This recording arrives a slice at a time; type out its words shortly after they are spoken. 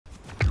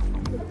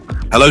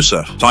Hello,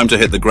 sir. Time to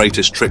hit the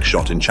greatest trick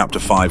shot in Chapter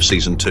 5,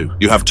 Season 2.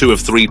 You have 2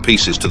 of 3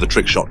 pieces to the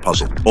trick shot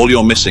puzzle. All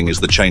you're missing is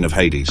the chain of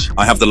Hades.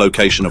 I have the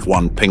location of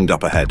one pinged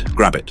up ahead.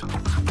 Grab it.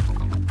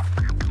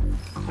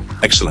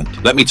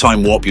 Excellent. Let me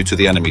time warp you to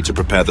the enemy to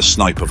prepare the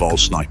snipe of all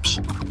snipes.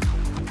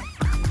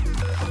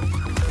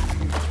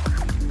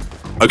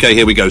 Okay,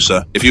 here we go,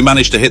 sir. If you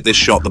manage to hit this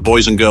shot, the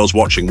boys and girls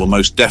watching will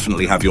most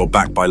definitely have your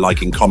back by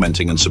liking,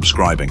 commenting, and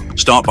subscribing.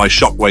 Start by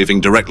shockwaving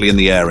directly in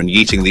the air and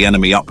yeeting the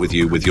enemy up with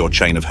you with your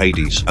chain of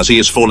Hades. As he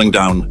is falling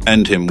down,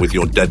 end him with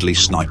your deadly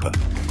sniper.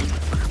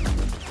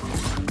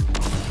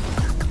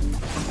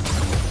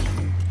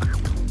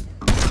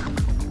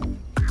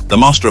 The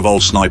master of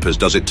all snipers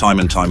does it time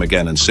and time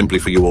again and simply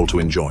for you all to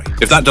enjoy.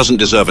 If that doesn't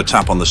deserve a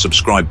tap on the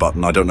subscribe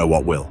button, I don't know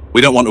what will.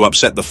 We don't want to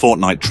upset the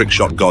Fortnite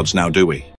trickshot gods now, do we?